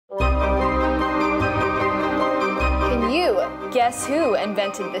Guess who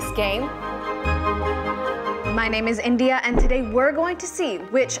invented this game? My name is India, and today we're going to see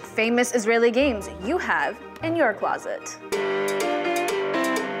which famous Israeli games you have in your closet.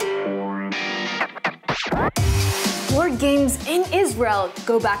 Board games in Israel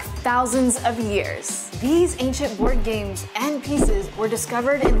go back thousands of years. These ancient board games and pieces were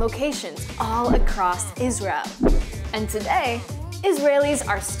discovered in locations all across Israel. And today, Israelis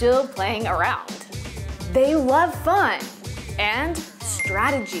are still playing around. They love fun and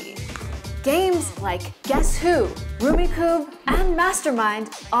strategy. Games like Guess Who, Rummikub, and Mastermind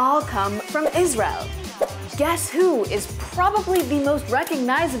all come from Israel. Guess Who is probably the most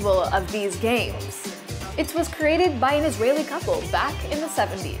recognizable of these games. It was created by an Israeli couple back in the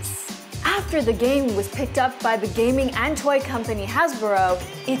 70s. After the game was picked up by the gaming and toy company Hasbro,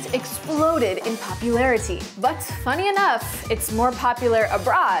 it exploded in popularity. But funny enough, it's more popular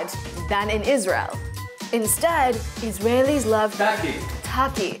abroad than in Israel. Instead, Israelis love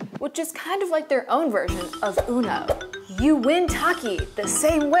Taki, which is kind of like their own version of Uno. You win Taki the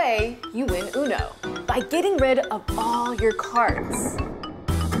same way you win Uno, by getting rid of all your cards.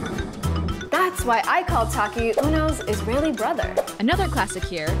 That's why I call Taki Uno's Israeli brother. Another classic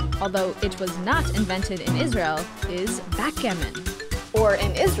here, although it was not invented in Israel, is backgammon. Or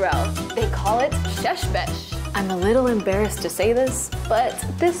in Israel, they call it sheshbesh. I'm a little embarrassed to say this, but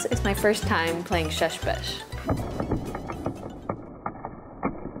this is my first time playing sheshbesh.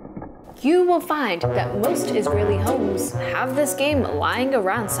 You will find that most Israeli homes have this game lying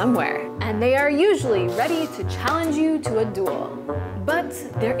around somewhere, and they are usually ready to challenge you to a duel. But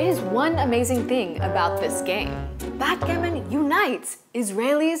there is one amazing thing about this game. Backgammon unites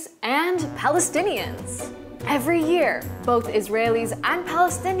Israelis and Palestinians. Every year, both Israelis and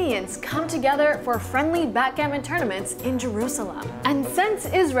Palestinians come together for friendly backgammon tournaments in Jerusalem. And since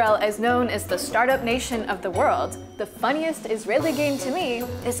Israel is known as the startup nation of the world, the funniest Israeli game to me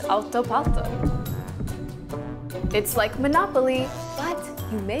is Alto Palto. It's like Monopoly, but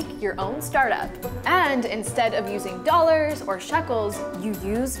you make your own startup. And instead of using dollars or shekels, you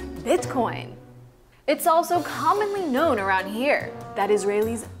use Bitcoin. It's also commonly known around here that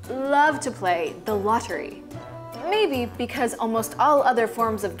Israelis love to play the lottery. Maybe because almost all other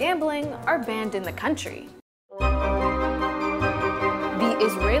forms of gambling are banned in the country. The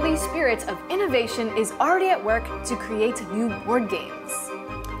Israeli spirit of innovation is already at work to create new board games.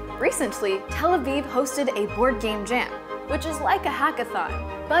 Recently, Tel Aviv hosted a board game jam, which is like a hackathon,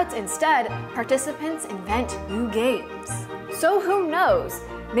 but instead, participants invent new games. So who knows?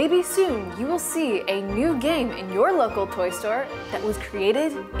 Maybe soon you will see a new game in your local toy store that was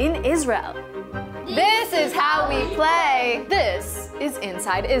created in Israel. This is how we play. This is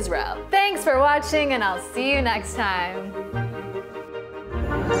Inside Israel. Thanks for watching, and I'll see you next time.